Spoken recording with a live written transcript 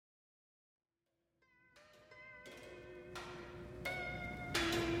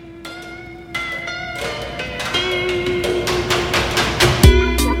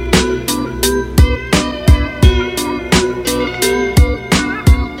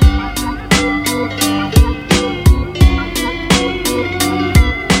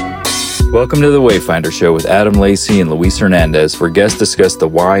Welcome to the Wayfinder Show with Adam Lacey and Luis Hernandez, where guests discuss the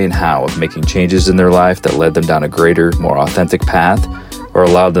why and how of making changes in their life that led them down a greater, more authentic path or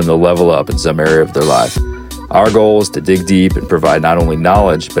allowed them to level up in some area of their life. Our goal is to dig deep and provide not only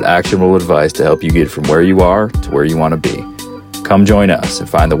knowledge, but actionable advice to help you get from where you are to where you want to be. Come join us and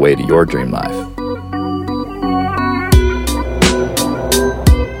find the way to your dream life.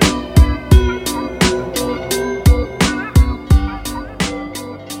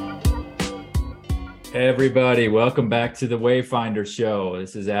 Hey everybody, welcome back to the Wayfinder Show.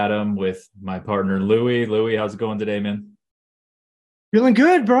 This is Adam with my partner Louie. Louie, how's it going today, man? Feeling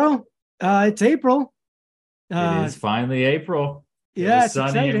good, bro. It's April. It is finally April. Yeah, it's sunny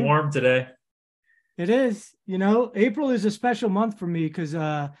exciting. and warm today. It is. You know, April is a special month for me because,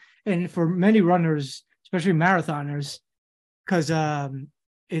 and for many runners, especially marathoners, because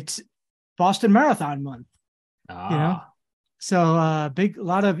it's Boston Marathon month. You know, so a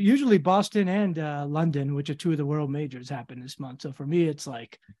lot of usually Boston and London, which are two of the world majors, happen this month. So for me, it's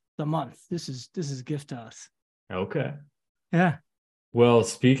like the month. This is a gift to us. Okay. Yeah. Well,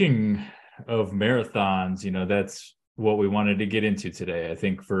 speaking of marathons, you know, that's what we wanted to get into today. I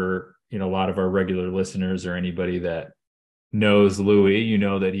think for, you know, a lot of our regular listeners or anybody that knows Louie, you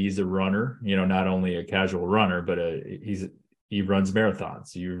know that he's a runner, you know, not only a casual runner, but he runs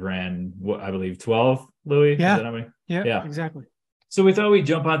marathons. You ran, what, I believe 12, Louie? Yeah. Is that how many? Yeah, exactly. So we thought we'd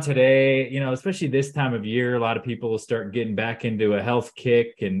jump on today, you know, especially this time of year, a lot of people will start getting back into a health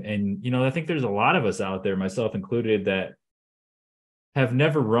kick. And, you know, I think there's a lot of us out there, myself included, that have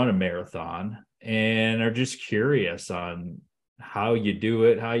never run a marathon and are just curious on how you do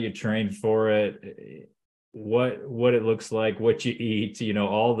it, how you train for it, what it looks like, what you eat, you know,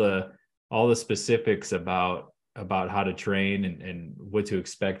 all the specifics about how to train and what to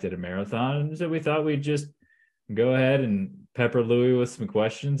expect at a marathon. So we thought we'd just go ahead and pepper Louie with some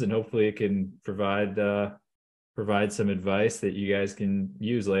questions, and hopefully it can provide some advice that you guys can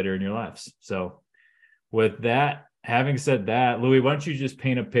use later in your lives. So with that, having said that, Louie, why don't you just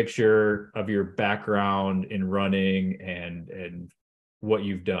paint a picture of your background in running and what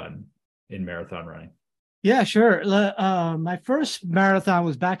you've done in marathon running? Yeah, sure. My first marathon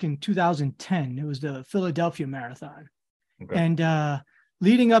was back in 2010. It was the Philadelphia Marathon. Okay. And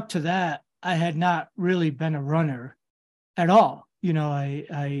leading up to that, I had not really been a runner at all. You know,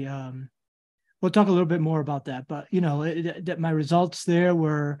 we'll talk a little bit more about that, but you know, that my results there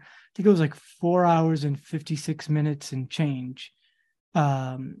were, I think it was like 4 hours and 56 minutes and change. It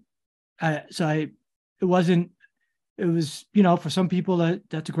was, you know, for some people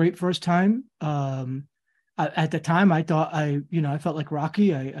that's a great first time. At the time I thought I felt like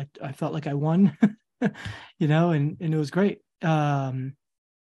Rocky. I felt like I won, you know, and it was great.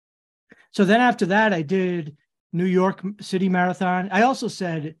 So then after that, I did New York City Marathon. I also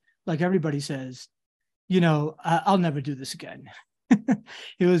said, like everybody says, you know, I'll never do this again.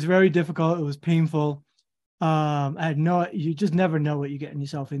 It was very difficult. It was painful. You just never know what you're getting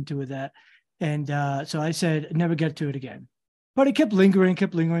yourself into with that. And so I said, never get to it again. But I kept lingering,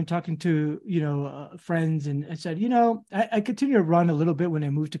 talking to, you know, friends. And I said, you know, I continued to run a little bit when I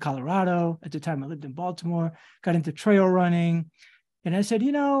moved to Colorado. At the time I lived in Baltimore, got into trail running. And I said,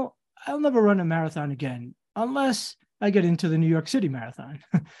 you know, I'll never run a marathon again unless I get into the New York City Marathon.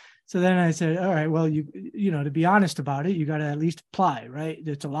 So then I said, all right, well, you know, to be honest about it, you got to at least apply, right?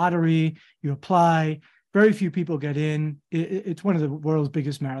 It's a lottery. You apply. Very few people get in. It's one of the world's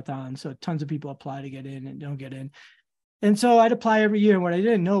biggest marathons. So tons of people apply to get in and don't get in. And so I'd apply every year. And what I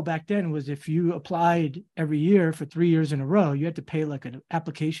didn't know back then was if you applied every year for 3 years in a row, you had to pay like an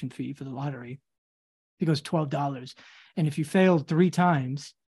application fee for the lottery. I think it was $12. And if you failed 3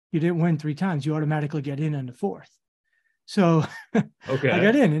 times, you didn't win 3 times, you automatically get in on the 4th. So okay. I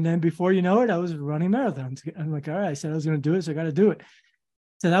got in. And then before you know it, I was running marathons. I'm like, all right, I said I was going to do it, so I got to do it.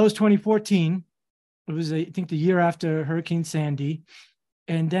 So that was 2014. It was, I think, the year after Hurricane Sandy.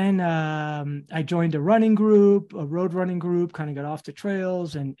 And then I joined a road running group, kind of got off the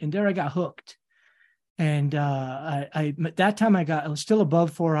trails. And there I got hooked. And at that time I was still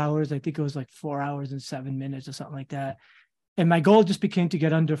above 4 hours. I think it was like 4 hours and 7 minutes or something like that. And my goal just became to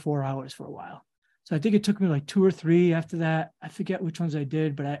get under 4 hours for a while. So I think it took me like 2 or 3 after that. I forget which ones I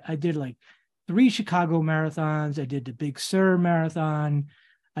did, but I did like 3 Chicago marathons. I did the Big Sur Marathon.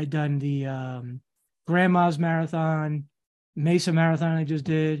 I done the Grandma's Marathon, Mesa Marathon I just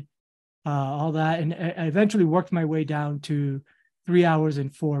did, all that. And I eventually worked my way down to 3 hours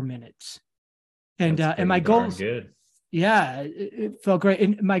and 4 minutes. And my goals, good. Yeah, it felt great.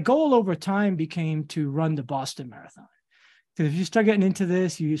 And my goal over time became to run the Boston Marathon. Because if you start getting into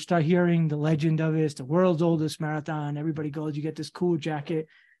this, you start hearing the legend of it. It's the world's oldest marathon. Everybody goes, you get this cool jacket.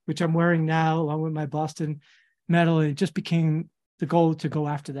 which I'm wearing now along with my Boston medal. And it just became the goal to go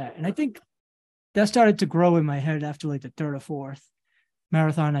after that. And I think that started to grow in my head after like the third or fourth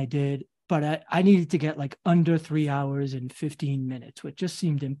marathon I did. But I needed to get like under 3 hours and 15 minutes, which just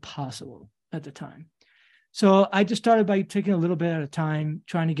seemed impossible at the time. So I just started by taking a little bit at a time,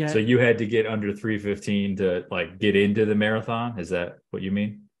 trying to get. So you had to get under 3:15 to like get into the marathon. Is that what you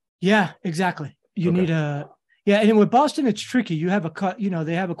mean? Yeah, exactly. You need and with Boston, it's tricky. You have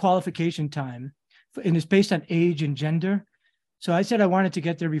they have a qualification time and it's based on age and gender. So I said I wanted to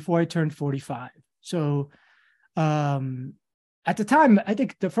get there before I turned 45. So at the time, I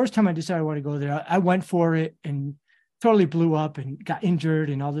think the first time I decided I want to go there, I went for it and totally blew up and got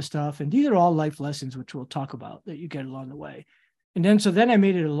injured and all this stuff. And these are all life lessons, which we'll talk about that you get along the way. And then I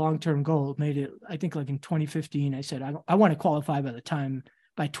made it a long-term goal. Made it, I think like in 2015, I said, I want to qualify by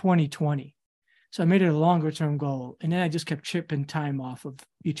 2020. So I made it a longer term goal. And then I just kept chipping time off of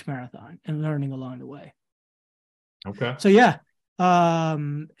each marathon and learning along the way. Okay. So yeah.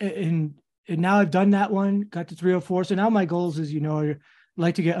 And now I've done that one, got to 3:04. So now my goals is, I'd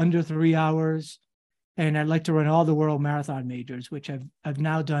like to get under 3 hours, and I'd like to run all the world marathon majors, which I've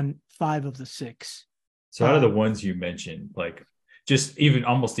now done 5 of the 6. So out of the ones you mentioned, like just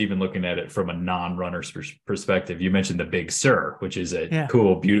almost even looking at it from a non-runner's perspective, you mentioned the Big Sur, which is a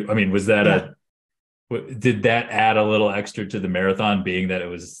cool, beautiful. I mean, was that did that add a little extra to the marathon, being that it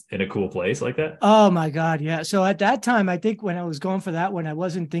was in a cool place like that? Oh my God. Yeah. So at that time, I think when I was going for that one, I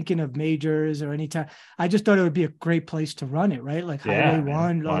wasn't thinking of majors or any time. I just thought it would be a great place to run it, right? Like Highway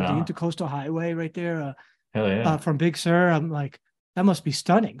 1, the Intercoastal Highway right there. Hell yeah. From Big Sur. I'm like, that must be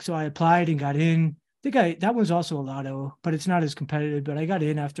stunning. So I applied and got in. That was also a lotto, but it's not as competitive, but I got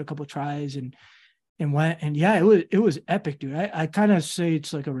in after a couple of tries and went, and yeah, it was epic, dude. I kind of say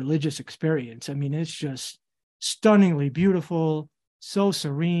it's like a religious experience. I mean, it's just stunningly beautiful, so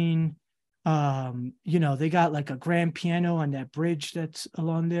serene. They got like a grand piano on that bridge that's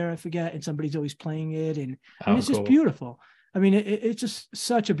along there, I forget, and somebody's always playing it, and it's just beautiful. I mean, it's just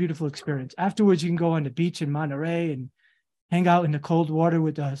such a beautiful experience. Afterwards, you can go on the beach in Monterey and hang out in the cold water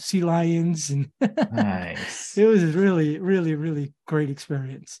with the sea lions, and nice. It was a really, really, really great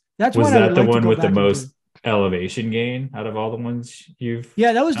experience. Was that the one with the most elevation gain out of all the ones you've?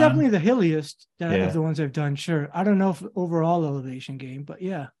 Yeah, that was definitely the hilliest of the ones I've done. Sure, I don't know if overall elevation gain, but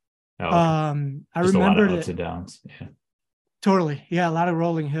yeah. Oh, okay. I remember a lot of ups and downs. Yeah, totally. Yeah, a lot of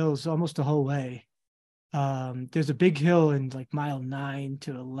rolling hills almost the whole way. There's a big hill in like mile 9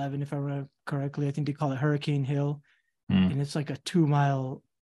 to 11, if I remember correctly. I think they call it Hurricane Hill. And it's like a 2-mile,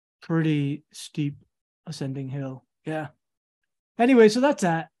 pretty steep ascending hill. Yeah. Anyway, so that's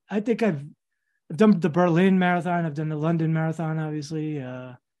that. I think I've done the Berlin Marathon. I've done the London Marathon, obviously.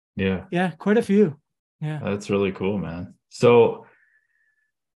 Yeah, quite a few. Yeah. That's really cool, man. So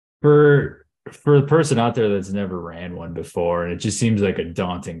for the person out there that's never ran one before, and it just seems like a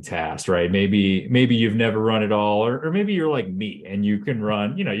daunting task, right? Maybe you've never run at all, or maybe you're like me and you can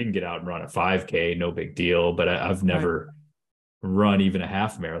run, you can get out and run a 5K, no big deal. But I've never run even a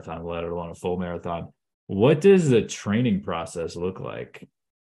half marathon, let alone a full marathon. What does the training process look like?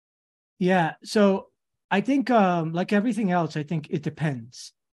 Yeah. So I think like everything else, I think it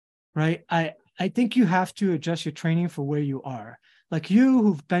depends, right? I think you have to adjust your training for where you are. Like you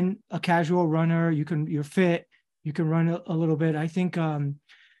who've been a casual runner, you're fit, you can run a little bit. I think,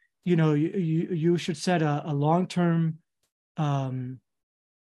 you should set a long-term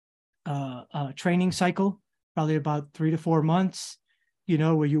training cycle, probably about 3 to 4 months,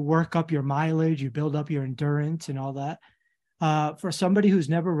 where you work up your mileage, you build up your endurance and all that. For somebody who's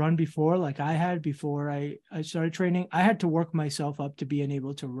never run before, like I had before I started training, I had to work myself up to being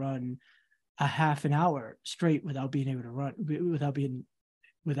able to run a half an hour straight without being able to run,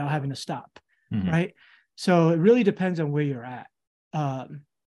 without having to stop. Mm-hmm. Right. So it really depends on where you're at.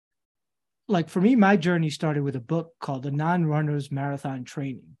 Like for me, my journey started with a book called The Non-Runner's Marathon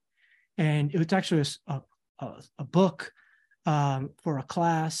Training. And it was actually a book for a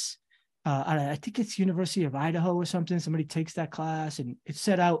class. I think it's University of Idaho or something. Somebody takes that class, and it's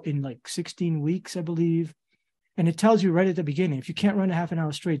set out in like 16 weeks, I believe. And it tells you right at the beginning, if you can't run a half an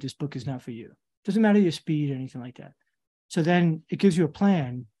hour straight, this book is not for you. Doesn't matter your speed or anything like that. So then it gives you a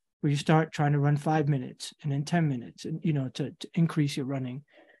plan where you start trying to run 5 minutes and then 10 minutes, and to increase your running.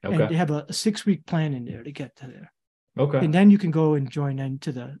 Okay. And they have a 6-week plan in there to get to there. Okay. And then you can go and join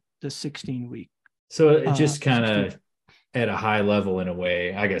into the 16-week. So it just kind of at a high level in a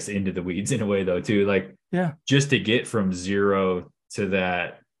way, I guess into the weeds in a way though too, like just to get from 0 to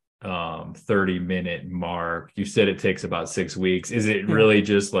that 30-minute mark. You said it takes about 6 weeks. Is it really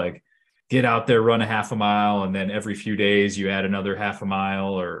just like get out there, run a half a mile, and then every few days you add another half a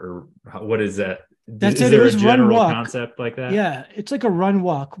mile, or what is that? That's Is it. It there a was run general walk. concept like that? Yeah, it's like a run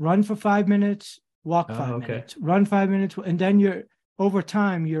walk. Run for 5 minutes, walk Oh, 5 minutes, run 5 minutes, and then you're over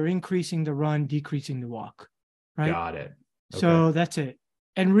time you're increasing the run, decreasing the walk, right? Got it. Okay. So that's it.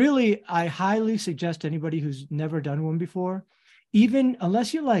 And really, I highly suggest anybody who's never done one before, even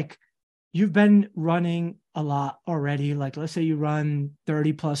unless you've been running a lot already, like let's say you run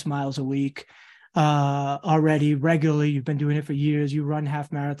 30 plus miles a week already regularly, you've been doing it for years, you run half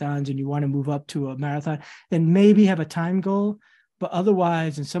marathons and you want to move up to a marathon, then maybe have a time goal. But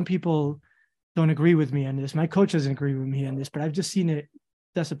otherwise, and some people don't agree with me on this, my coach doesn't agree with me on this, but I've just seen it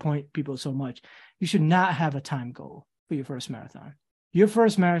disappoint people so much. You should not have a time goal for your first marathon. Your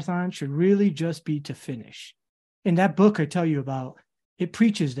first marathon should really just be to finish. In that book I tell you about, it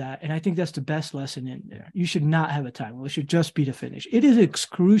preaches that. And I think that's the best lesson in there. You should not have a time goal. It should just be to finish. It is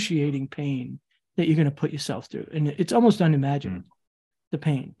excruciating pain that you're going to put yourself through. And it's almost unimaginable, the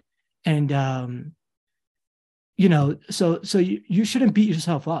pain. And, so you shouldn't beat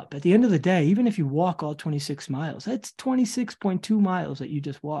yourself up. At the end of the day, even if you walk all 26 miles, that's 26.2 miles that you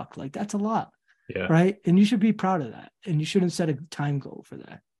just walked. Like, that's a lot. Yeah. Right. And you should be proud of that. And you shouldn't set a time goal for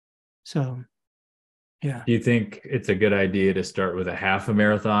that. So, yeah. Do you think it's a good idea to start with a half a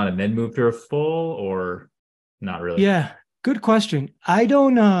marathon and then move to a full, or not really? Yeah. Good question. I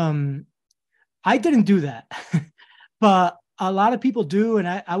didn't do that, but a lot of people do. And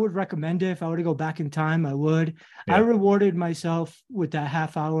I would recommend it. If I were to go back in time, I would. Yeah. I rewarded myself with that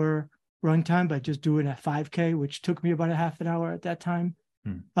half hour run time by just doing a 5K, which took me about a half an hour at that time.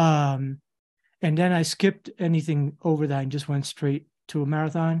 And then I skipped anything over that and just went straight to a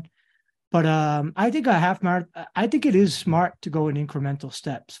marathon. But I think a half marathon, I think it is smart to go in incremental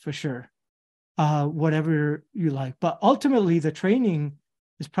steps for sure, whatever you like. But ultimately, the training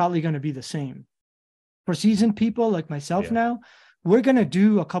is probably going to be the same. For seasoned people like myself now, we're going to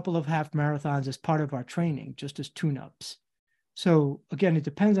do a couple of half marathons as part of our training, just as tune-ups. So again, it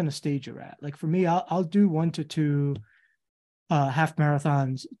depends on the stage you're at. Like for me, I'll do 1 to 2 half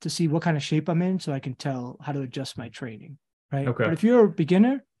marathons to see what kind of shape I'm in, so I can tell how to adjust my training, right? Okay. But if you're a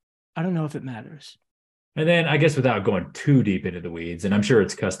beginner, I don't know if it matters. And then I guess without going too deep into the weeds, and I'm sure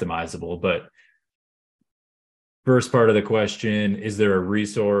it's customizable, but first part of the question, is there a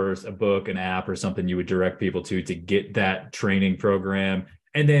resource, a book, an app, or something you would direct people to get that training program?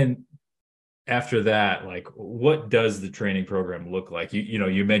 And then after that, like, what does the training program look like?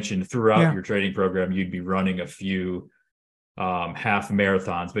 You mentioned throughout your training program, you'd be running a few half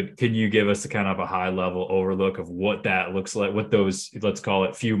marathons, but can you give us a kind of a high level overlook of what that looks like, what those, let's call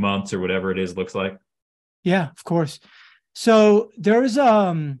it few months or whatever it is, looks like? Yeah, of course. So there's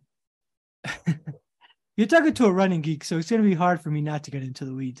you're talking to a running geek, so it's going to be hard for me not to get into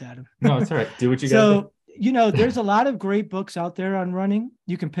the weeds, Adam. No, it's all right. Do what you got. So there's a lot of great books out there on running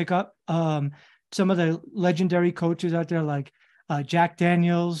you can pick up. Some of the legendary coaches out there, like Jack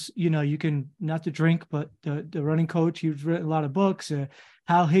Daniels, you can, not to drink, but the running coach, he's written a lot of books.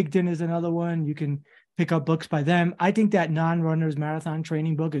 Hal Higdon is another one. You can pick up books by them. I think that Non-Runners Marathon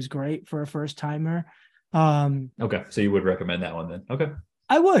Training book is great for a first timer. Okay. So you would recommend that one then? Okay.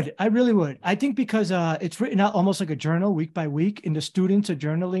 I really would. I think because it's written out almost like a journal week by week, and the students are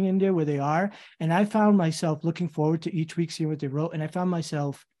journaling in there where they are. And I found myself looking forward to each week, seeing what they wrote. And I found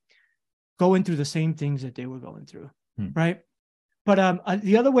myself going through the same things that they were going through. Right. But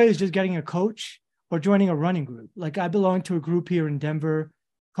the other way is just getting a coach or joining a running group. Like I belong to a group here in Denver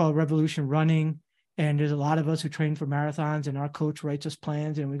called Revolution Running. And there's a lot of us who train for marathons, and our coach writes us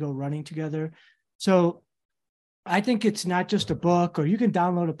plans and we go running together. So I think it's not just a book, or you can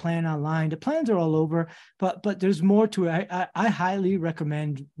download a plan online. The plans are all over, but there's more to it. I highly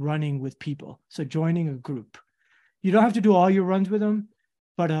recommend running with people. So joining a group. You don't have to do all your runs with them,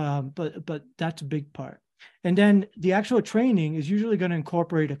 but that's a big part. And then the actual training is usually going to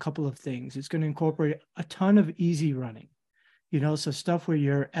incorporate a couple of things. It's going to incorporate a ton of easy running, so stuff where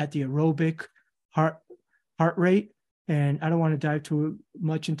you're at the aerobic heart rate. And I don't want to dive too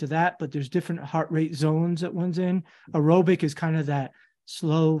much into that, but there's different heart rate zones that one's in. Aerobic is kind of that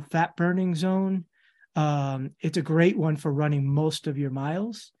slow fat burning zone. It's a great one for running most of your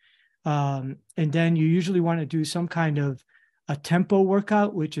miles. And then you usually want to do some kind of a tempo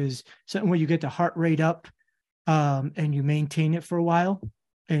workout, which is something where you get the heart rate up and you maintain it for a while.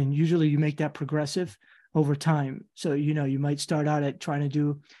 And usually you make that progressive over time. So, you might start out at trying to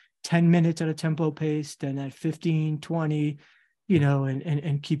do 10 minutes at a tempo pace, then at 15, 20,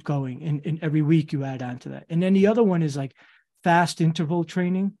 and keep going. And every week you add on to that. And then the other one is like fast interval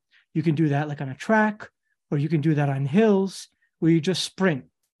training. You can do that like on a track, or you can do that on hills where you just sprint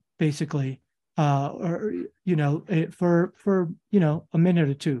basically, or for a minute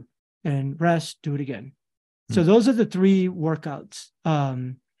or two, and rest, do it again. So those are the 3 workouts.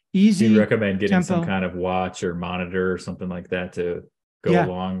 Easy. Do you recommend getting tempo. some kind of watch or monitor or something like that to go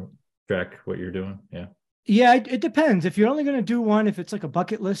along, track what you're doing? Yeah, it depends. If you're only going to do one, if it's like a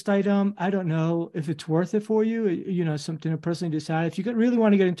bucket list item, I don't know if it's worth it for you. Something to personally decide. If you really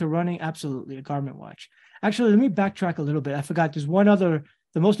want to get into running, absolutely a Garmin watch. Actually, let me backtrack a little bit. I forgot. There's one other.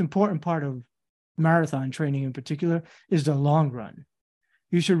 The most important part of marathon training in particular is the long run.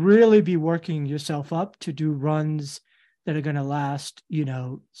 You should really be working yourself up to do runs that are going to last,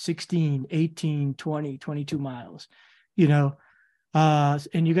 16, 18, 20, 22 miles,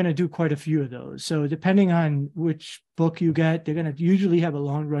 and you're going to do quite a few of those. So depending on which book you get, they're going to usually have a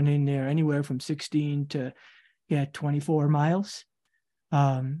long run in there, anywhere from 16 to 24 miles.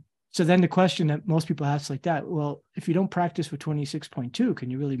 So then the question that most people ask like that, well, if you don't practice for 26.2,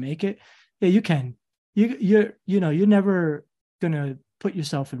 can you really make it? Yeah, you can. You're never going to put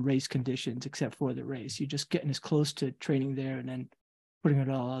yourself in race conditions except for the race. You're just getting as close to training there and then putting it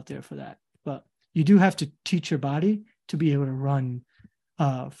all out there for that. But you do have to teach your body to be able to run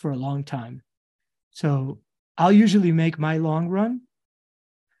for a long time. So I'll usually make my longest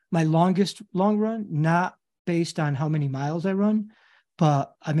long run, not based on how many miles I run,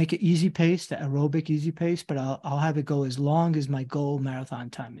 but I make it easy pace, the aerobic easy pace, but I'll have it go as long as my goal marathon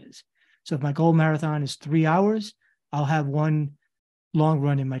time is. So if my goal marathon is 3 hours, I'll have one long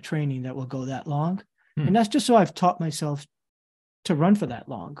run in my training that will go that long. And that's just so I've taught myself to run for that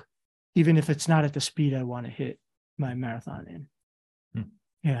long, even if it's not at the speed I want to hit my marathon in.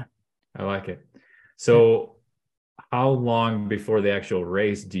 Yeah. I like it. So how long before the actual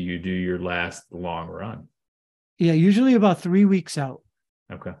race do you do your last long run? Yeah, usually about 3 weeks out.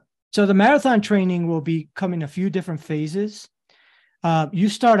 Okay. So the marathon training will be come in a few different phases. You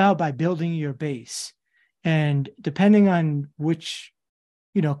start out by building your base, and depending on which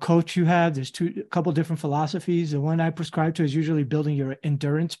coach you have, there's a couple different philosophies. The one I prescribe to is usually building your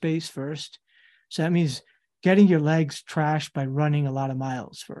endurance base first. So that means getting your legs trashed by running a lot of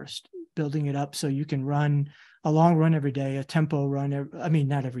miles first, building it up so you can run a long run every day, a tempo run.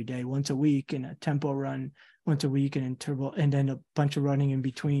 Not every day, once a week, and a tempo run once a week, and interval, and then a bunch of running in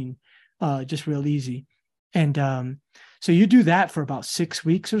between, just real easy. And so you do that for about 6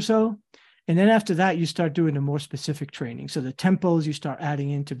 weeks or so. And then after that, you start doing a more specific training. So the tempos you start adding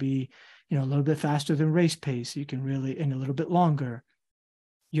in to be, a little bit faster than race pace. You can really, and a little bit longer.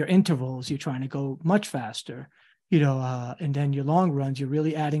 Your intervals, you're trying to go much faster, and then your long runs, you're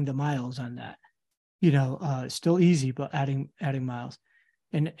really adding the miles on that. Still easy, but adding miles.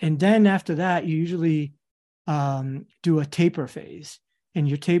 And then after that, you usually do a taper phase. And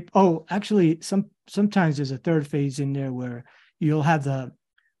your actually sometimes there's a third phase in there where you'll have the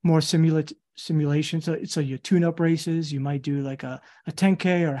more simulation. So your tune-up races, you might do like a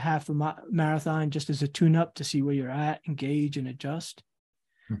 10K or a half a marathon just as a tune-up to see where you're at, engage and adjust.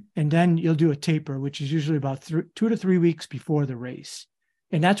 And then you'll do a taper, which is usually about 2 to 3 weeks before the race.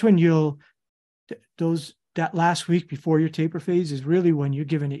 And that's when that last week before your taper phase is really when you're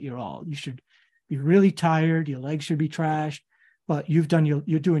giving it your all. You should be really tired. Your legs should be trashed, but you're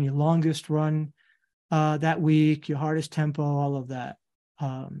doing your longest run that week, your hardest tempo, all of that.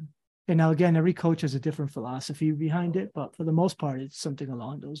 And now again, every coach has a different philosophy behind it, but for the most part, it's something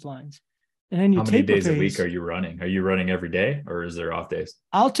along those lines. And then how many days a week are you running? Are you running every day, or is there off days?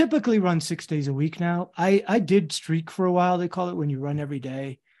 I'll typically run 6 days a week now. I did streak for a while. They call it when you run every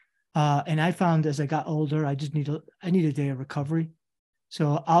day. And I found as I got older, I need a day of recovery.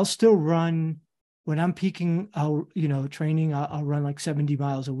 So I'll still run when I'm peaking out, training. I'll run like 70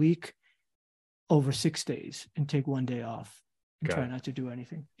 miles a week over 6 days and take 1 day off and try not to do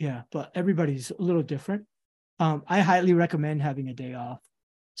anything. Yeah. But everybody's a little different. I highly recommend having a day off.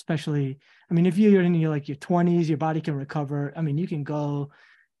 Especially, if you're in your 20s, your body can recover. You can go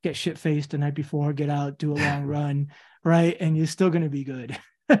get shit faced the night before, get out, do a long run, right? And you're still going to be good.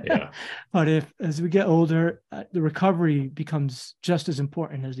 Yeah. But as we get older, the recovery becomes just as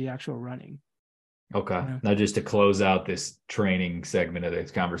important as the actual running. Okay. Now, just to close out this training segment of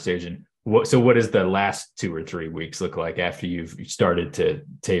this conversation, what does the last 2 or 3 weeks look like after you've started to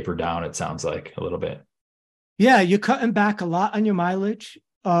taper down? It sounds like a little bit. Yeah, you're cutting back a lot on your mileage.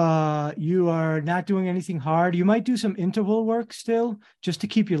 You are not doing anything hard. You might do some interval work still just to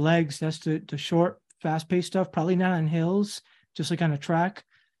keep your legs. That's the short, fast-paced stuff, probably not on hills, just like on a track.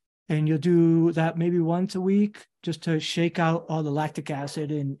 And you'll do that maybe once a week just to shake out all the lactic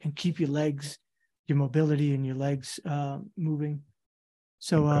acid and keep your legs, your mobility and your legs moving.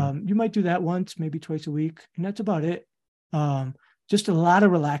 So you might do that once, maybe twice a week, and that's about it. just a lot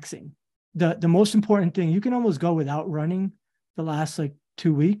of relaxing. The most important thing, you can almost go without running the last like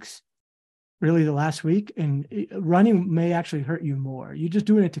 2 weeks, really the last week, and running may actually hurt you more. You're just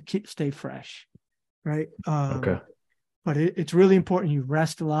doing it to stay fresh, right? Okay. But it's really important you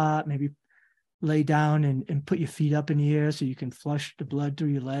rest a lot, maybe lay down and put your feet up in the air so you can flush the blood through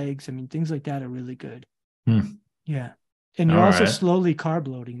your legs. I mean, things like that are really good. Yeah. And you're also slowly carb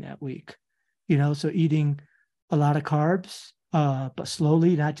loading that week, so eating a lot of carbs, but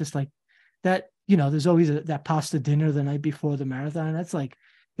slowly, not just like that. There's always that pasta dinner the night before the marathon. That's like,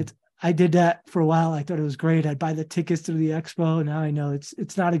 I did that for a while. I thought it was great. I'd buy the tickets to the expo. Now I know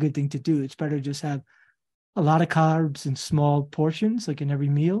it's not a good thing to do. It's better to just have a lot of carbs in small portions, like in every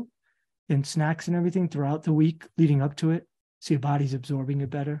meal, and snacks and everything throughout the week leading up to it. So your body's absorbing it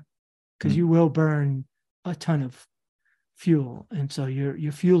better, because you will burn a ton of fuel. And so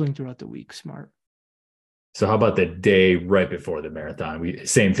you're fueling throughout the week. Smart. So how about the day right before the marathon?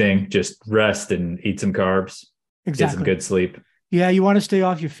 Same thing, just rest and eat some carbs, get some good sleep. Yeah, you want to stay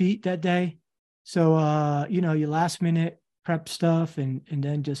off your feet that day. So, your last minute prep stuff and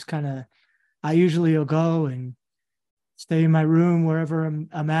then just kind of, I usually will go and stay in my room wherever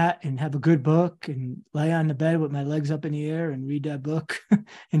I'm at and have a good book and lay on the bed with my legs up in the air and read that book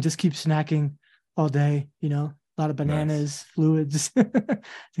and just keep snacking all day, a lot of bananas, fluids,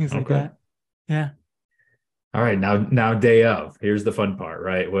 things like that. Yeah. All right. Now day of, here's the fun part,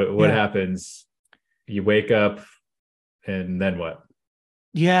 right? What happens? You wake up and then what?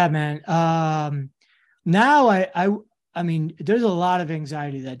 Yeah, man. Now I mean, there's a lot of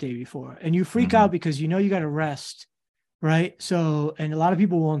anxiety that day before, and you freak out because you got to rest, right? So, and a lot of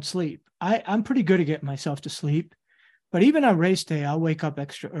people won't sleep. I'm pretty good at getting myself to sleep, but even on race day, I'll wake up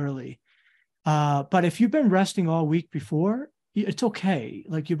extra early. But if you've been resting all week before, it's okay.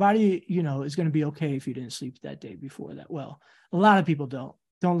 Like your body, is going to be okay if you didn't sleep that day before that. Well, a lot of people don't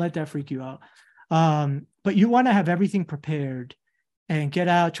let that freak you out. But you want to have everything prepared and get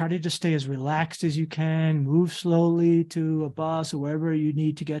out, try to just stay as relaxed as you can, move slowly to a bus or wherever you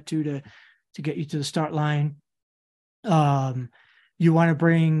need to get to get you to the start line. You want to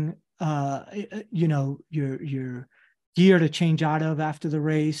bring, your gear to change out of after the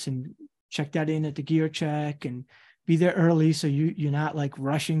race and check that in at the gear check and be there early. So you're not like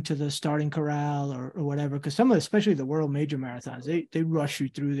rushing to the starting corral or whatever. Cause especially the world major marathons, they rush you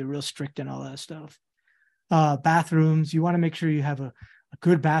through. They're real strict and all that stuff. Bathrooms, you want to make sure you have a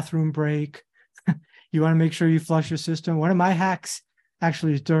good bathroom break. You want to make sure you flush your system. One of my hacks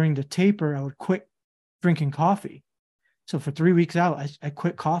actually is during the taper, I would quit drinking coffee. So for 3 weeks out, I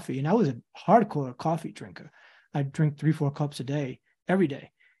quit coffee, and I was a hardcore coffee drinker. I'd drink 3-4 cups a day, every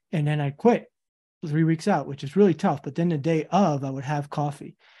day. And then I quit 3 weeks out, which is really tough. But then the day of, I would have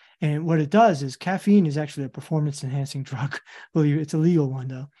coffee. And what it does is caffeine is actually a performance enhancing drug. Well, it's a legal one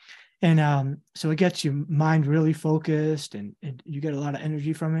though. And so it gets your mind really focused and you get a lot of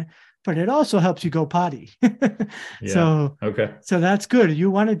energy from it, but it also helps you go potty. So that's good. You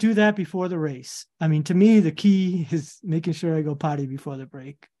want to do that before the race. I mean, to me, the key is making sure I go potty before the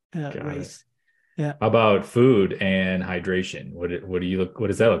race. Yeah. How about food and hydration? What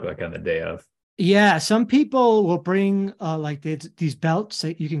does that look like on the day of? Yeah, some people will bring like these belts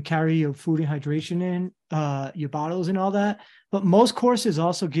that you can carry your food and hydration in, your bottles and all that. But most courses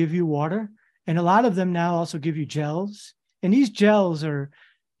also give you water, and a lot of them now also give you gels. And these gels are,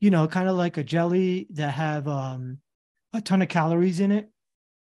 kind of like a jelly that have a ton of calories in it,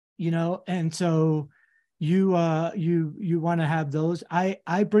 and so you want to have those.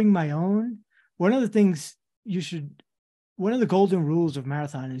 I bring my own. One of the golden rules of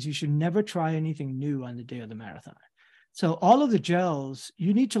marathon is you should never try anything new on the day of the marathon. So all of the gels,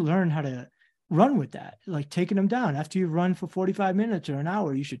 you need to learn how to run with that, like taking them down. After you run for 45 minutes or an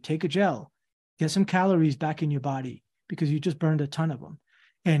hour, you should take a gel, get some calories back in your body because you just burned a ton of them.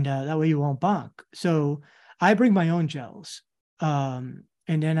 And that way you won't bonk. So I bring my own gels. And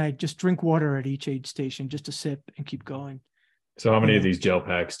then I just drink water at each aid station, just a sip and keep going. So how many of these gel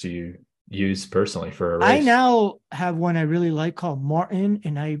packs do you use personally for a race? I now have one I really like called Martin,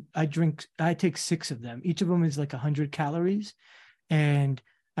 and I take 6 of them. Each of them is like 100 calories, and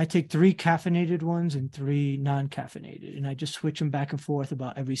I take 3 caffeinated ones and 3 non-caffeinated, and I just switch them back and forth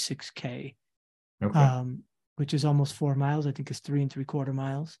about every 6K, which is almost 4 miles. I think it's 3 3/4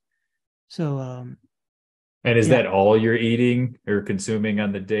 miles. So, and is that all you're eating or consuming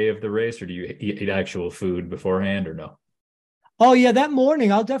on the day of the race, or do you eat actual food beforehand or no? Oh yeah, that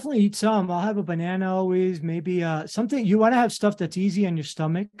morning I'll definitely eat some. I'll have a banana always, maybe something. You want to have stuff that's easy on your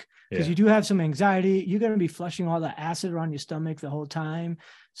stomach because you do have some anxiety. You're going to be flushing all the acid around your stomach the whole time.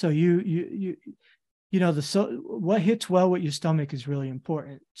 So you what hits well with your stomach is really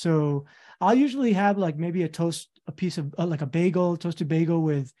important. So I'll usually have like maybe a piece of like a bagel, toasted bagel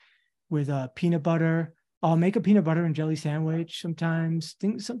with peanut butter. I'll make a peanut butter and jelly sandwich sometimes.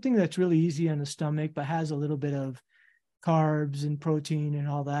 Something that's really easy on the stomach, but has a little bit of carbs and protein and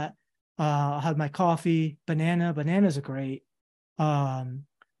all that. I'll have my coffee, Bananas are great. It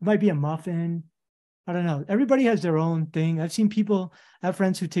might be a muffin. I don't know. Everybody has their own thing. I have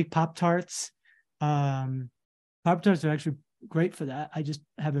friends who take Pop-Tarts. Pop-Tarts are actually great for that. I just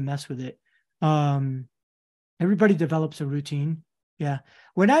haven't messed with it. Everybody develops a routine. Yeah.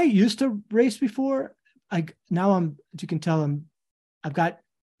 When I used to race before, as you can tell, I've got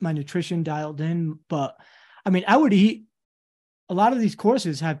my nutrition dialed in, but I mean, I would eat. A lot of these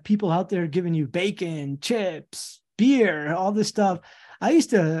courses have people out there giving you bacon, chips, beer, all this stuff. I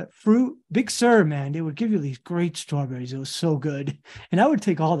used to Big Sur, man. They would give you these great strawberries. It was so good. And I would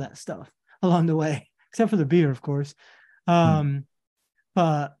take all that stuff along the way, except for the beer, of course. But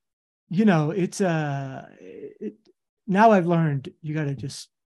now I've learned you got to just,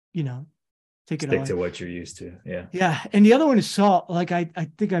 take it Stick on. to what you're used to. Yeah. Yeah. And the other one is salt. Like I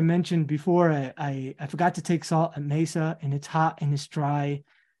think I mentioned before, I forgot to take salt at Mesa, and it's hot and it's dry.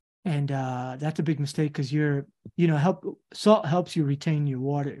 And that's a big mistake because salt helps you retain your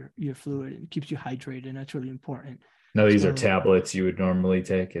water, your fluid, and keeps you hydrated. And that's really important. No, these are tablets you would normally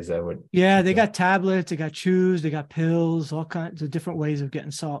take. Is that what? Yeah, they got tablets, they got chews, they got pills, all kinds of different ways of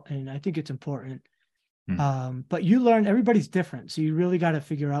getting salt. And I think it's important. But everybody's different. So you really got to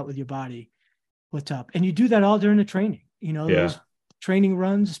figure out with your body what's up. And you do that all during the training. Those training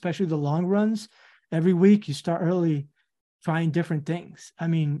runs, especially the long runs, every week you start early trying different things. I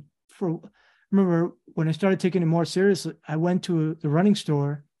mean, remember when I started taking it more seriously, I went to the running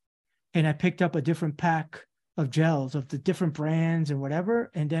store and I picked up a different pack of gels of the different brands and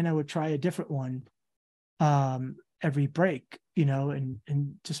whatever. And then I would try a different one every break,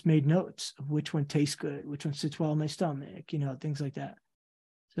 and just made notes of which one tastes good, which one sits well in my stomach, things like that.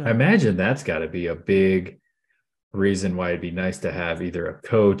 So, I imagine that's got to be a big reason why it'd be nice to have either a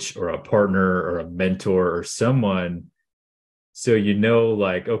coach or a partner or a mentor or someone. So,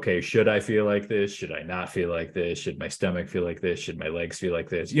 like, okay, should I feel like this? Should I not feel like this? Should my stomach feel like this? Should my legs feel like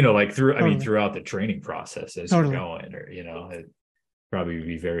this? Throughout the training process as you're going, or, it probably would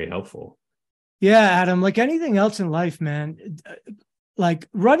be very helpful. Yeah, Adam, like anything else in life, man, like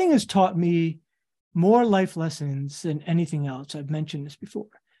running has taught me more life lessons than anything else. I've mentioned this before.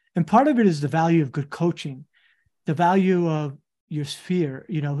 And part of it is the value of good coaching, the value of your sphere,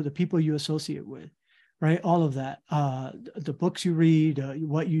 the people you associate with, right? All of that, the books you read,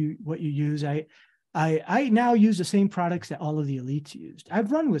 what you use. I now use the same products that all of the elites used.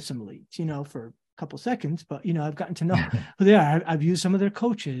 I've run with some elites, for a couple seconds, but I've gotten to know who they are. I've used some of their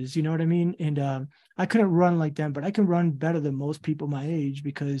coaches, you know what I mean? And I couldn't run like them, but I can run better than most people my age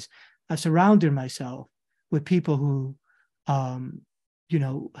because I've surrounded myself with people who,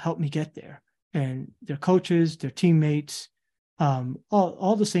 help me get there, and their coaches, their teammates,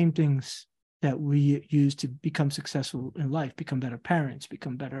 all the same things that we use to become successful in life, become better parents,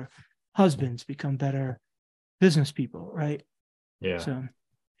 become better husbands, become better business people, right? Yeah. So,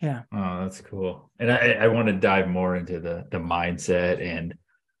 yeah. Oh, that's cool. And I want to dive more into the mindset and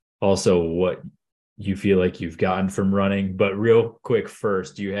also what you feel like you've gotten from running. But real quick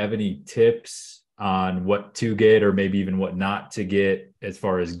first, do you have any tips on what to get or maybe even what not to get as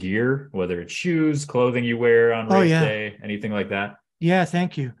far as gear, whether it's shoes, clothing you wear on race day, anything like that? Yeah,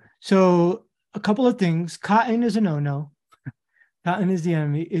 thank you. So a couple of things. Cotton is a no-no. Cotton is the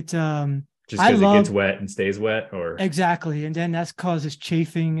enemy. It's just because it gets wet and stays wet, or exactly, and then that causes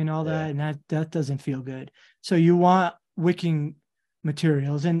chafing and all that, and that doesn't feel good. So you want wicking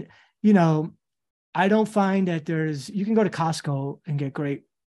materials, and I don't find that you can go to Costco and get great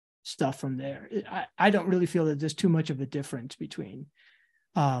stuff from there. I don't really feel that there's too much of a difference between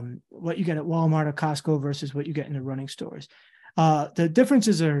what you get at Walmart or Costco versus what you get in the running stores. The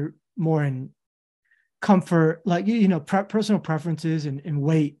differences are more in comfort, like, personal preferences and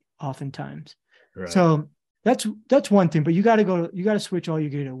weight oftentimes. Right. So that's one thing, but you got to switch all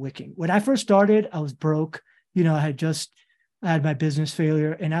your gear to wicking. When I first started, I was broke. I had my business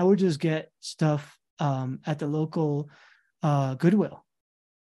failure, and I would just get stuff at the local Goodwill.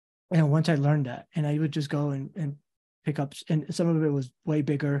 And once I learned that, and I would just go and pick up, and some of it was way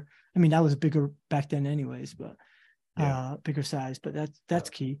bigger. I mean, that was bigger back then anyways, but bigger size, but that's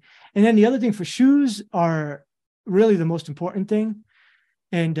key. And then the other thing for shoes are really the most important thing.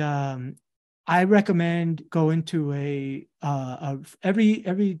 And I recommend going to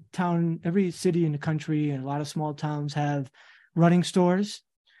every town, every city in the country, and a lot of small towns have running stores.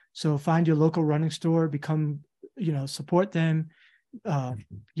 So find your local running store, support them.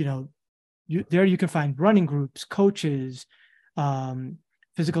 You can find running groups, coaches,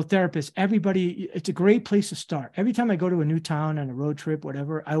 physical therapists, everybody. It's a great place to start. Every time I go to a new town on a road trip,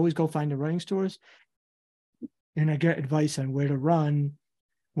 whatever, I always go find the running stores and I get advice on where to run,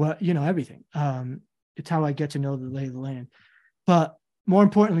 everything. It's how I get to know the lay of the land. But more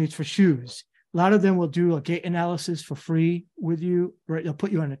importantly, it's for shoes. A lot of them will do a gait analysis for free with you, right? They'll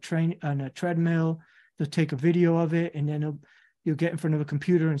put you on a treadmill. They'll take a video of it, and then you'll get in front of a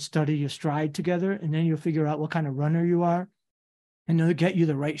computer and study your stride together. And then you'll figure out what kind of runner you are, and they'll get you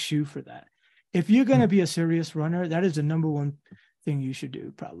the right shoe for that. If you're going to be a serious runner, that is the number one thing you should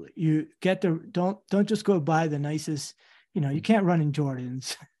do. Probably you don't just go buy the nicest, you can't run in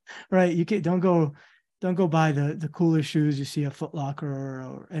Jordans, right? You can't, don't go buy the coolest shoes you see at Foot Locker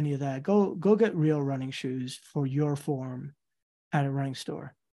or any of that. Go get real running shoes for your form at a running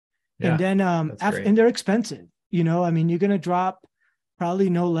store. Yeah, and then and they're expensive. You're going to drop probably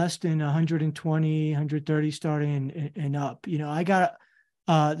no less than 120, 130 starting and up. I got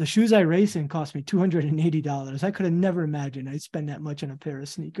the shoes I race in cost me $280. I could have never imagined I'd spend that much on a pair of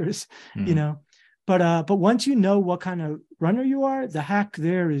sneakers, But once you know what kind of runner you are, the hack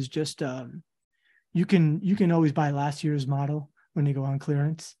there is just you can always buy last year's model when they go on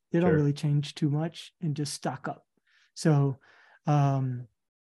clearance. They don't really change too much and just stock up. So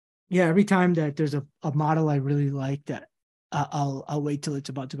every time that there's a model I really like, that I'll wait till it's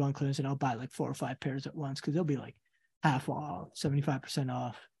about to go on clearance and I'll buy like 4 or 5 pairs at once, because they'll be like half off, 75%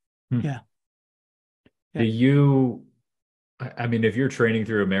 off. Yeah. Do you, if you're training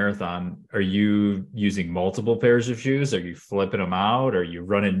through a marathon, are you using multiple pairs of shoes? Are you flipping them out? Are you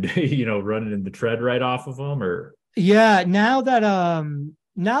running in the tread right off of them? Or now that I'm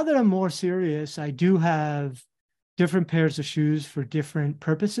more serious, I do have different pairs of shoes for different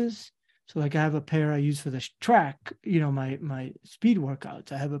purposes. So like I have a pair I use for the track, my speed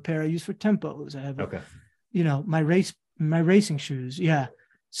workouts. I have a pair I use for tempos. I have my racing shoes. Yeah.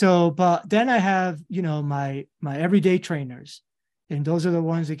 So, but then I have, my everyday trainers, and those are the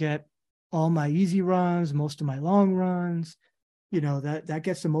ones that get all my easy runs, most of my long runs, that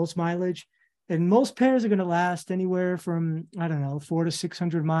gets the most mileage. And most pairs are going to last anywhere from, 400 to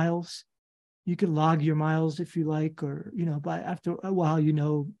 600 miles. You can log your miles if you like, or, but after a while, it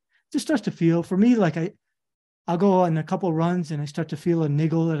just starts to feel, for me, like I'll go on a couple runs and I start to feel a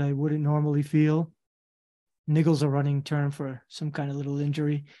niggle that I wouldn't normally feel. Niggle's a running term for some kind of little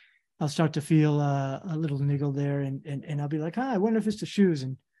injury. I'll start to feel a little niggle there, and I'll be like, I wonder if it's the shoes.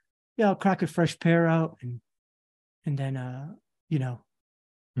 And I'll crack a fresh pair out, and then I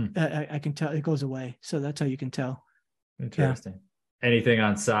can tell it goes away. So that's how you can tell. Interesting. Yeah. Anything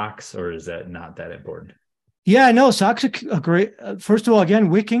on socks, or is that not that important? Yeah, no, socks are great. First of all, again,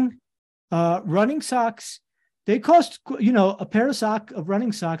 wicking, running socks, they cost, a pair of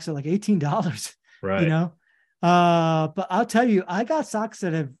running socks are like $18, right? But I'll tell you, I got socks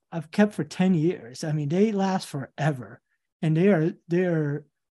that I've kept for 10 years. I mean, they last forever, and they're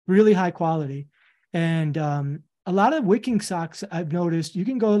really high quality. And a lot of wicking socks, I've noticed, you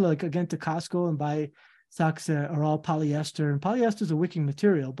can go like again to Costco and buy socks that are all polyester, and polyester is a wicking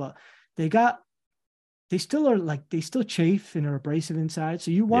material, but they still chafe and are abrasive inside.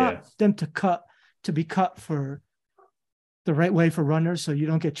 So you want them to be cut for the right way for runners, so you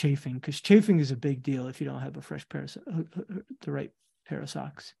don't get chafing, because chafing is a big deal if you don't have a fresh pair of the right pair of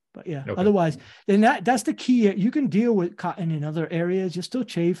socks. But otherwise, then that's the key. You can deal with cotton in other areas. You'll still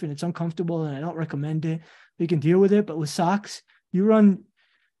chafe and it's uncomfortable, and I don't recommend it. You can deal with it, but with socks, you run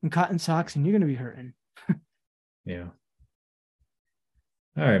in cotton socks and you're going to be hurting. Yeah.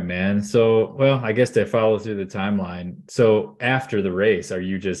 All right, man. So, I guess to follow through the timeline. So after the race, are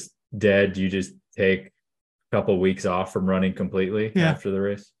you just dead? You just take a couple of weeks off from running completely after the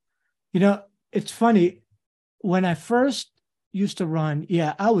race? It's funny. When I first used to run,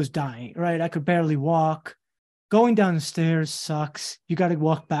 I was dying, right? I could barely walk. Going down the stairs sucks. You got to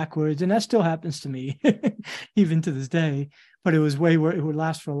walk backwards. And that still happens to me, even to this day. But it was it would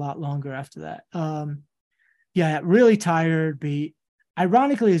last for a lot longer after that. Really tired.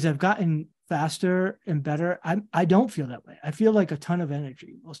 Ironically, as I've gotten faster and better, I don't feel that way. I feel like a ton of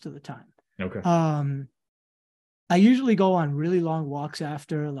energy most of the time. Okay. I usually go on really long walks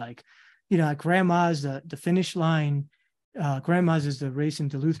after, like Grandma's, the finish line. Grandma's is the race in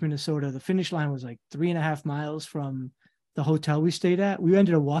Duluth, Minnesota. The finish line was like 3.5 miles from the hotel we stayed at. We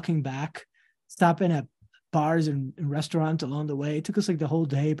ended up walking back, stopping at bars and restaurants along the way. It took us like the whole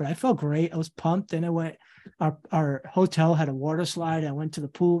day, but I felt great. I was pumped. Then I went, our hotel had a water slide. I went to the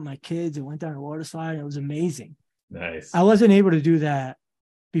pool with my kids and went down a water slide. It was amazing. Nice. I wasn't able to do that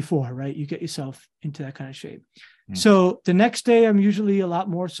before, right? You get yourself into that kind of shape. Mm. So the next day I'm usually a lot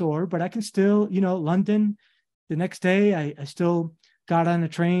more sore, but I can still, London, the next day I still got on a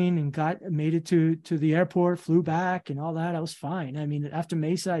train and made it to the airport, flew back and all that. I was fine. I mean, after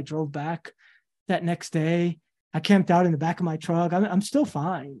Mesa, I drove back that next day. I camped out in the back of my truck. I'm still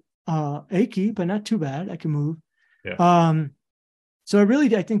fine. Achy, but not too bad. I can move. Yeah. So it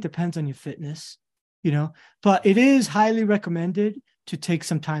really, I think, depends on your fitness, but it is highly recommended to take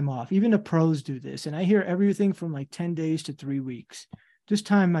some time off. Even the pros do this. And I hear everything from like 10 days to 3 weeks. This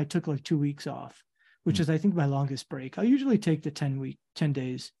time I took like 2 weeks off, which is, I think, my longest break. I usually take the 10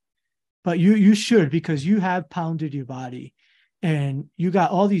 days, but you should, because you have pounded your body and you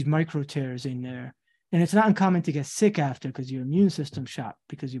got all these micro tears in there. And it's not uncommon to get sick after, because your immune system's shot,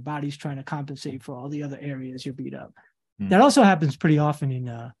 because your body's trying to compensate for all the other areas you're beat up. That also happens pretty often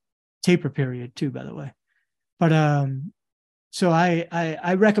in taper period too, by the way. But so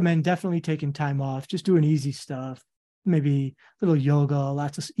I recommend definitely taking time off, just doing easy stuff, maybe a little yoga,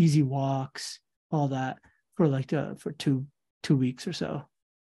 lots of easy walks, all that for 2 weeks or so.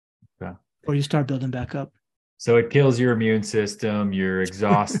 Okay. Or you start building back up. So it kills your immune system. You're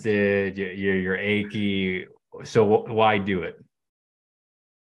exhausted. you're achy. So why do it?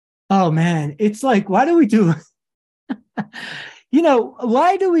 Oh man, it's like, why do we do?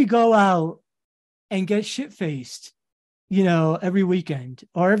 Why do we go out and get shit faced? Every weekend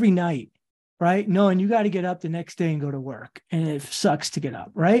or every night, right? Knowing you got to get up the next day and go to work, and it sucks to get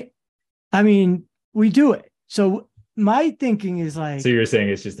up, right? I mean, we do it. So my thinking is like, so you're saying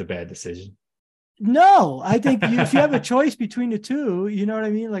it's just a bad decision? No, I think if you have a choice between the two, you know what I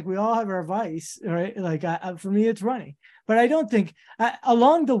mean? Like, we all have our vice, right? Like, for me, it's running. But I don't think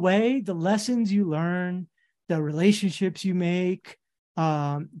along the way, the lessons you learn, the relationships you make,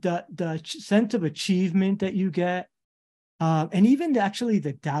 the sense of achievement that you get, and even actually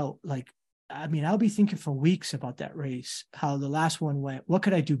the doubt. Like, I mean, I'll be thinking for weeks about that race, how the last one went, what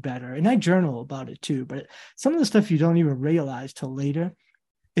could I do better? And I journal about it too. But some of the stuff you don't even realize till later.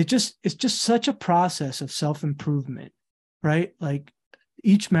 It's just such a process of self-improvement, right? Like,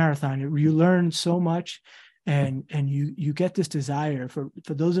 each marathon, you learn so much, and you get this desire for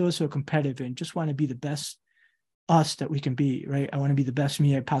those of us who are competitive and just want to be the best us that we can be, right? I want to be the best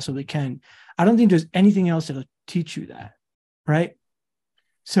me I possibly can. I don't think there's anything else that'll teach you that, right?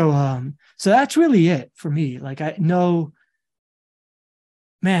 So that's really it for me. Like, I know,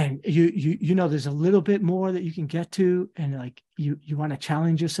 man, there's a little bit more that you can get to, and like you want to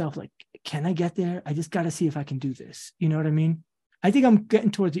challenge yourself. Like, can I get there? I just got to see if I can do this. You know what I mean? I think I'm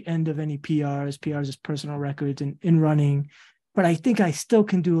getting towards the end of any PRs is personal records in running, but I think I still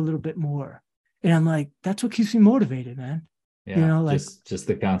can do a little bit more. And I'm like, that's what keeps me motivated, man. Yeah, like just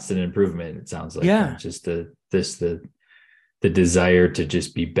the constant improvement. It sounds like, yeah, just the desire to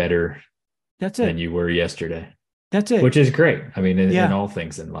just be better. That's it. Than you were yesterday. That's it. Which is great. I mean, in all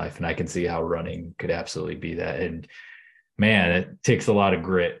things in life, and I can see how running could absolutely be that. And man, it takes a lot of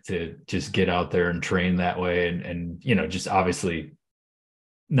grit to just get out there and train that way. And just obviously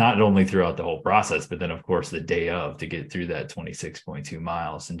not only throughout the whole process, but then of course the day of, to get through that 26.2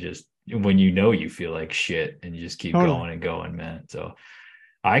 miles, and just when you feel like shit and you just keep going and going, man. So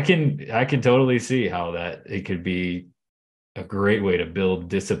I can totally see how that it could be a great way to build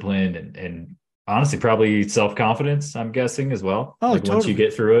discipline and honestly, probably self-confidence, I'm guessing, as well. Oh, like, totally. Once you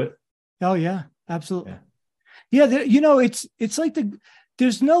get through it. Oh yeah, absolutely. Yeah. It's like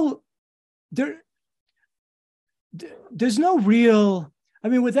there's no real, I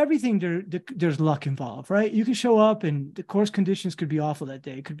mean, with everything there's luck involved, right? You can show up and the course conditions could be awful that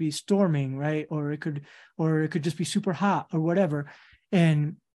day. It could be storming, right? Or it could just be super hot or whatever.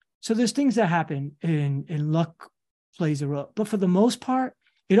 And so there's things that happen, and luck plays a role. But for the most part,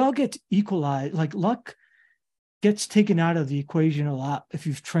 it all gets equalized. Like, luck gets taken out of the equation a lot if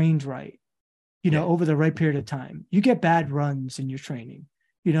you've trained right, over the right period of time. You get bad runs in your training.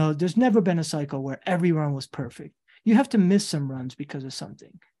 There's never been a cycle where every run was perfect. You have to miss some runs because of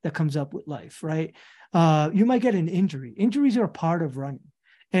something that comes up with life, right? You might get an injury. Injuries are a part of running.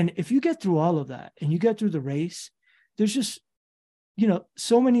 And if you get through all of that and you get through the race, there's just,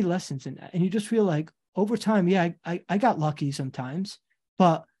 so many lessons in that. And you just feel like over time, yeah, I got lucky sometimes.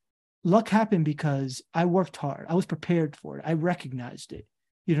 But luck happened because I worked hard. I was prepared for it. I recognized it.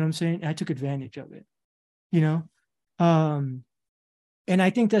 You know what I'm saying? I took advantage of it, and I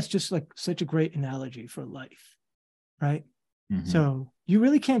think that's just like such a great analogy for life, right? Mm-hmm. So you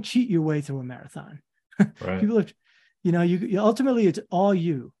really can't cheat your way through a marathon. Right. People are, you ultimately it's all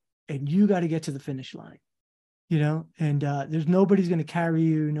you, and you got to get to the finish line, and there's nobody's going to carry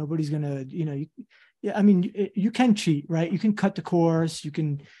you. Nobody's going to, yeah, I mean, you can cheat, right? You can cut the course, you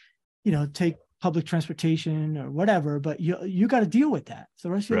can, take public transportation or whatever, but you got to deal with that for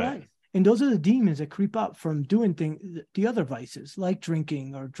the rest of your Right. life. And those are the demons that creep up from doing the other vices like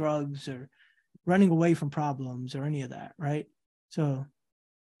drinking or drugs or running away from problems or any of that, right? So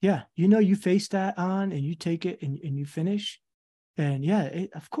yeah, you face that on and you take it and you finish. And yeah,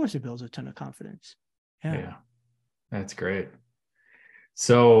 of course it builds a ton of confidence. Yeah. Yeah. That's great.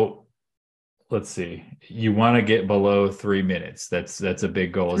 So let's see. You want to get below 3 minutes. That's a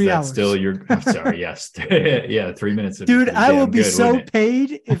big goal. Is 3 that still hours. your, I'm sorry, yes. Yeah, 3 minutes would be Dude, pretty I will damn be good, wouldn't so it?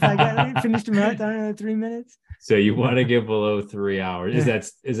 paid if I got finished the marathon in 3 minutes. So you want to get below 3 hours. Yeah.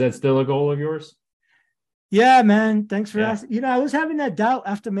 Is that still a goal of yours? Yeah, man. Thanks for Yeah. asking. I was having that doubt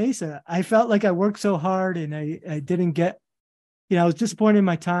after Mesa. I felt like I worked so hard and I didn't get, I was disappointed in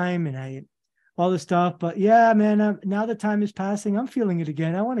my time and all this stuff. But yeah, man, now the time is passing. I'm feeling it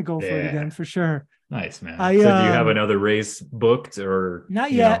again. I want to go for it Yeah. again for sure. Nice, man. I So do you have another race booked or,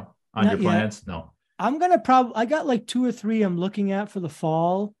 Not yet, on your not yet. plans? No. I'm gonna I got like 2 or 3 I'm looking at for the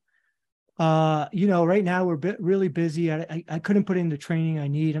fall. Right now we're really busy. I couldn't put in the training I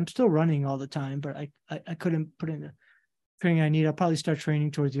need. I'm still running all the time, but I couldn't put in the training I need. I'll probably start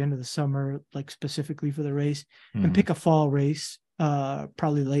training towards the end of the summer, like specifically for the race, and pick a fall race,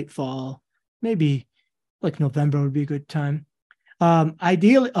 probably late fall, maybe like November would be a good time.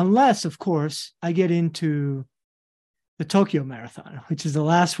 Ideally, unless of course I get into the Tokyo Marathon, which is the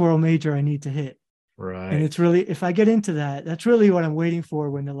last world major I need to hit. Right. And it's really, if I get into that, that's really what I'm waiting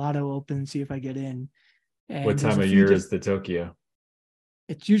for when the lotto opens, see if I get in. And What time of year is the Tokyo?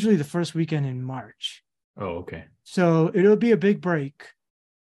 It's usually the first weekend in March. Oh, okay. So it'll be a big break.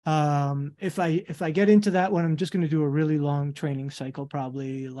 If I get into that one, I'm just going to do a really long training cycle,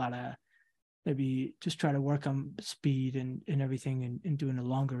 probably a lot of maybe just try to work on speed and everything and doing a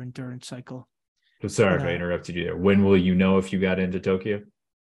longer endurance cycle. So sorry if I interrupted you there. When will you know if you got into Tokyo?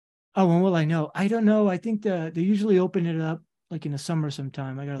 Oh, when will I know? I don't know. I think they usually open it up like in the summer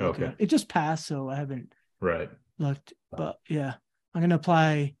sometime. I gotta look it up. It just passed, so I haven't looked. But yeah, I'm gonna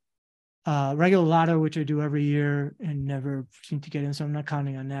apply regular lotto, which I do every year and never seem to get in. So I'm not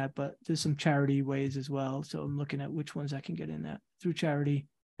counting on that. But there's some charity ways as well. So I'm looking at which ones I can get in that through charity.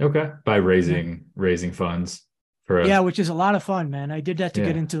 Okay. By raising funds for which is a lot of fun, man. I did that to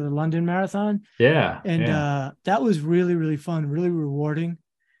get into the London Marathon. Yeah. And that was really, really fun, really rewarding.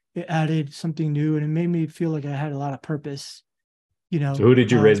 It added something new and it made me feel like I had a lot of purpose, So who did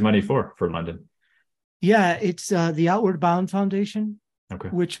you raise money for London? Yeah, it's the Outward Bound Foundation,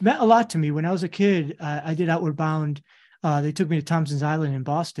 which meant a lot to me. When I was a kid, I did Outward Bound. They took me to Thompson's Island in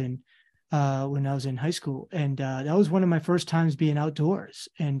Boston when I was in high school. And that was one of my first times being outdoors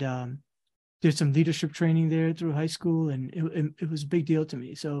and did some leadership training there through high school. And it was a big deal to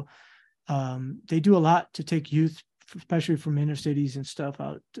me. So they do a lot to take youth, especially from inner cities and stuff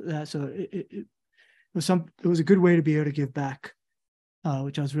out to that. So it was a good way to be able to give back,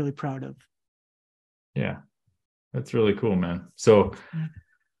 which I was really proud of. Yeah, that's really cool, man. So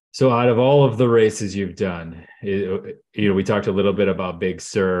out of all of the races you've done, we talked a little bit about Big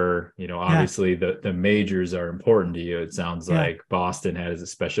Sur, obviously the majors are important to you. It sounds like Boston has a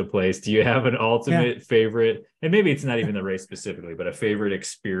special place. Do you have an ultimate favorite? And maybe it's not even the race specifically, but a favorite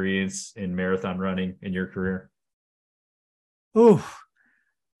experience in marathon running in your career? Oh,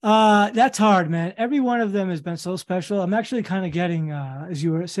 that's hard, man. Every one of them has been so special. I'm actually kind of getting, as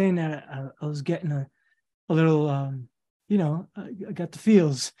you were saying that, I was getting a little, I got the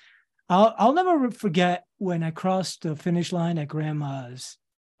feels. I'll never forget when I crossed the finish line at Grandma's.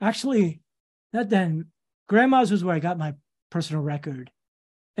 Actually, not then. Grandma's was where I got my personal record,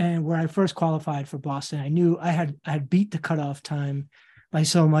 and where I first qualified for Boston. I knew I had beat the cutoff time by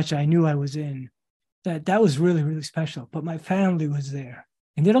so much. I knew I was in. That was really, really special. But my family was there,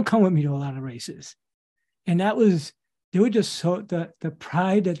 and they don't come with me to a lot of races. And they were just so, the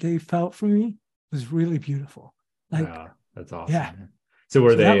pride that they felt for me was really beautiful. Like, that's awesome. Yeah. Man. So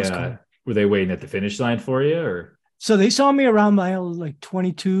were they waiting at the finish line for you, or? So they saw me around mile like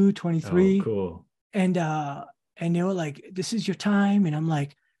 22, 23. Oh, cool. And they were like, "This is your time." And I'm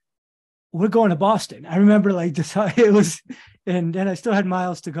like, "We're going to Boston." I remember like this, it was, and then I still had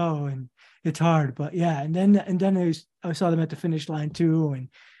miles to go and it's hard, but yeah. And then I saw them at the finish line too. And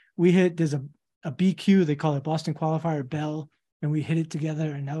there's a BQ, they call it Boston Qualifier Bell. And we hit it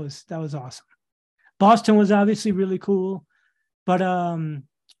together. And that was awesome. Boston was obviously really cool, but I'm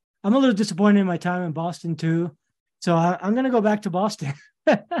a little disappointed in my time in Boston too. So I'm going to go back to Boston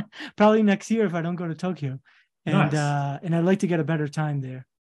probably next year if I don't go to Tokyo. And, nice. And I'd like to get a better time there.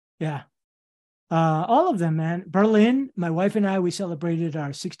 Yeah. All of them, man. Berlin, my wife and I, we celebrated our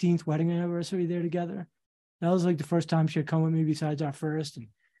 16th wedding anniversary there together. That was like the first time she had come with me besides our first. And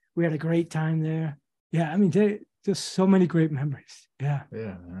we had a great time there. Yeah. I mean, just so many great memories. Yeah.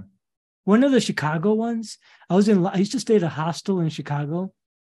 Yeah, man. One of the Chicago ones, I used to stay at a hostel in Chicago.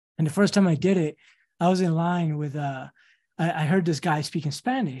 And the first time I did it, I was in line with, I heard this guy speaking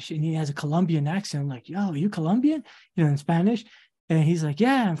Spanish and he has a Colombian accent. I'm like, yo, are you Colombian? In Spanish. And he's like,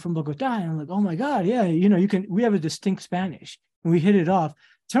 yeah, I'm from Bogota. And I'm like, oh my God, yeah, we have a distinct Spanish. And we hit it off.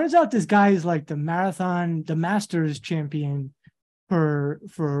 Turns out this guy is like the Masters champion for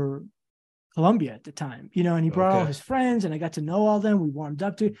Colombia at the time, and he brought all his friends and I got to know all of them. We warmed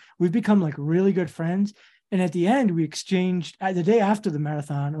up to it. We've become like really good friends. And at the end, we exchanged the day after the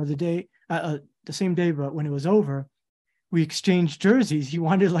marathon or the same day, but when it was over, we exchanged jerseys. He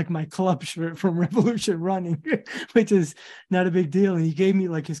wanted like my club shirt from Revolution Running, which is not a big deal. And he gave me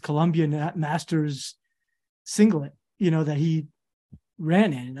like his Colombian Masters singlet, that he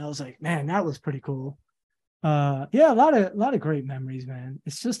ran in. And I was like, man, that was pretty cool. Yeah, a lot of great memories, man.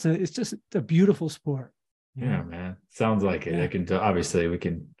 It's just a beautiful sport. Yeah, man. Sounds like it. Yeah. I can obviously we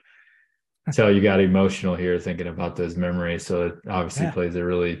can tell you got emotional here thinking about those memories. So it obviously plays a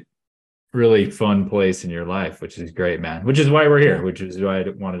really, really fun place in your life, which is great, man. Which is why we're here, which is why I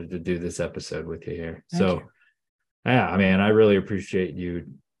wanted to do this episode with you here. Thank you. Yeah, I mean, I really appreciate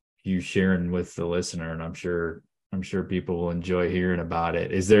you sharing with the listener, and I'm sure people will enjoy hearing about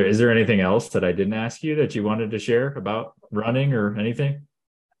it. Is there anything else that I didn't ask you that you wanted to share about running or anything?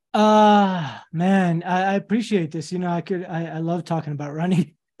 Man, I appreciate this. I love talking about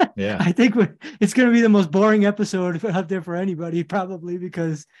running. Yeah. I think it's going to be the most boring episode out there for anybody, probably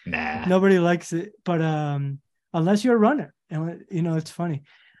because nobody likes it. But unless you're a runner, and it's funny.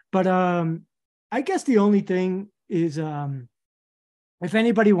 But I guess the only thing is if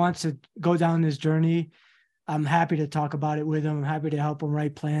anybody wants to go down this journey, I'm happy to talk about it with them. I'm happy to help them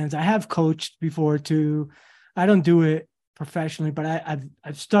write plans. I have coached before too. I don't do it professionally, but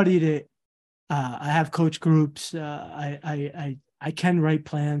I've studied it. I have coach groups. I can write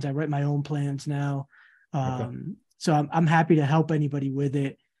plans. I write my own plans now. So I'm happy to help anybody with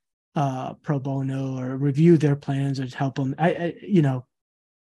it, pro bono, or review their plans or help them.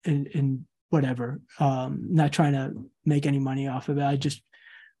 In whatever. Not trying to make any money off of it. I just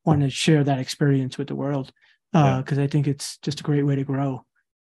want to share that experience with the world because I think it's just a great way to grow.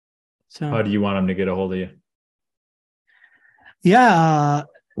 So how do you want them to get a hold of you? Yeah,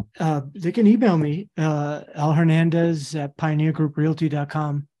 they can email me, Hernandez at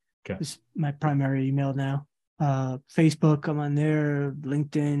pioneergrouprealty.com. Okay. Is my primary email now. Facebook, I'm on there,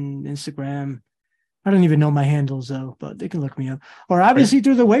 LinkedIn, Instagram. I don't even know my handles though, but they can look me up. Or obviously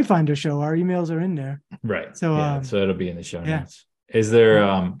through the Wayfinder show, our emails are in there. Right. So so it'll be in the show notes.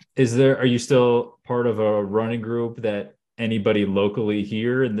 Are you still part of a running group that anybody locally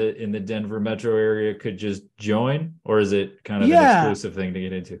here in the Denver metro area could just join, or is it kind of an exclusive thing to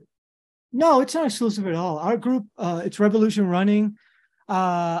get into? No, it's not exclusive at all. Our group, it's Revolution Running.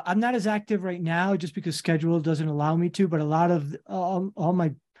 I'm not as active right now just because schedule doesn't allow me to, but a lot of all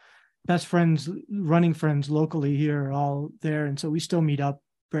my best friends, running friends locally here are all there. And so we still meet up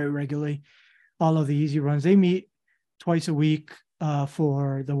very regularly. All of the easy runs, they meet twice a week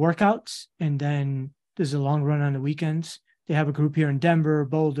for the workouts. And then there's a long run on the weekends. They have a group here in Denver,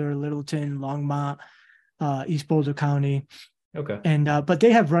 Boulder, Littleton, Longmont, East Boulder County. Okay. And, but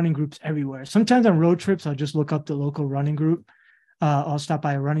they have running groups everywhere. Sometimes on road trips, I'll just look up the local running group. I'll stop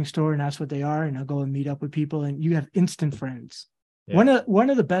by a running store and ask what they are, and I'll go and meet up with people, and you have instant friends. Yeah. One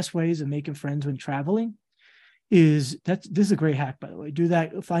of the best ways of making friends when traveling is this is a great hack, by the way. Do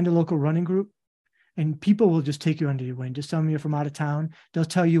that, find a local running group, and people will just take you under your wing. Just tell them you're from out of town. They'll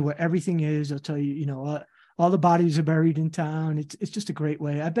tell you where everything is. They'll tell you, all the bodies are buried in town. It's just a great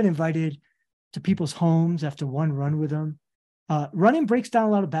way. I've been invited to people's homes after one run with them. Running breaks down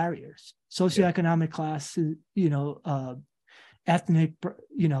a lot of barriers, socioeconomic class, ethnic,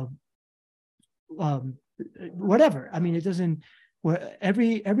 whatever. I mean, it doesn't.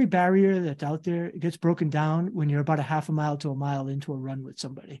 Every barrier that's out there gets broken down when you're about a half a mile to a mile into a run with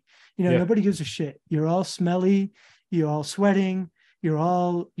somebody. Nobody gives a shit. You're all smelly. You're all sweating. You're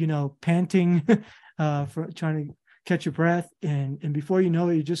all, panting for trying to catch your breath. And before you know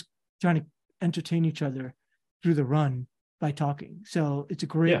it, you're just trying to entertain each other through the run by talking. So it's a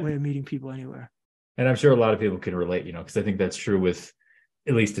great way of meeting people anywhere. And I'm sure a lot of people can relate, because I think that's true with,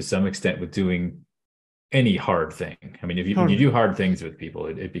 at least to some extent, with doing any hard thing. I mean, when you do hard things with people,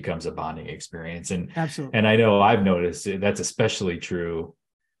 it becomes a bonding experience. And absolutely. And I know I've noticed that's especially true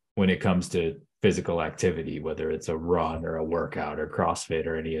when it comes to physical activity, whether it's a run or a workout or CrossFit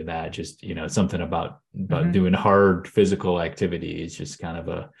or any of that. Just, something about doing hard physical activity is just kind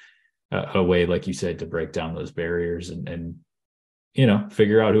of a way, like you said, to break down those barriers and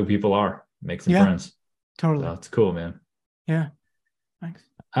figure out who people are, make some friends. Totally. So it's cool, man. Yeah. Thanks.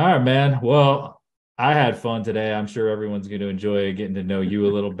 All right, man. Well, I had fun today. I'm sure everyone's going to enjoy getting to know you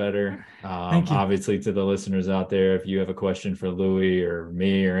a little better. Thank you. Obviously, to the listeners out there, if you have a question for Louis or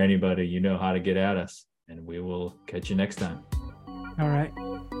me or anybody, you know how to get at us, and we will catch you next time. All right.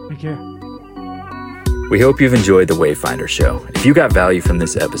 Take care. We hope you've enjoyed the Wayfinder show. If you got value from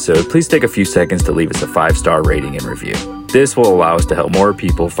this episode, please take a few seconds to leave us a 5-star rating and review. This will allow us to help more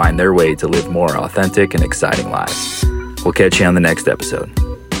people find their way to live more authentic and exciting lives. We'll catch you on the next episode.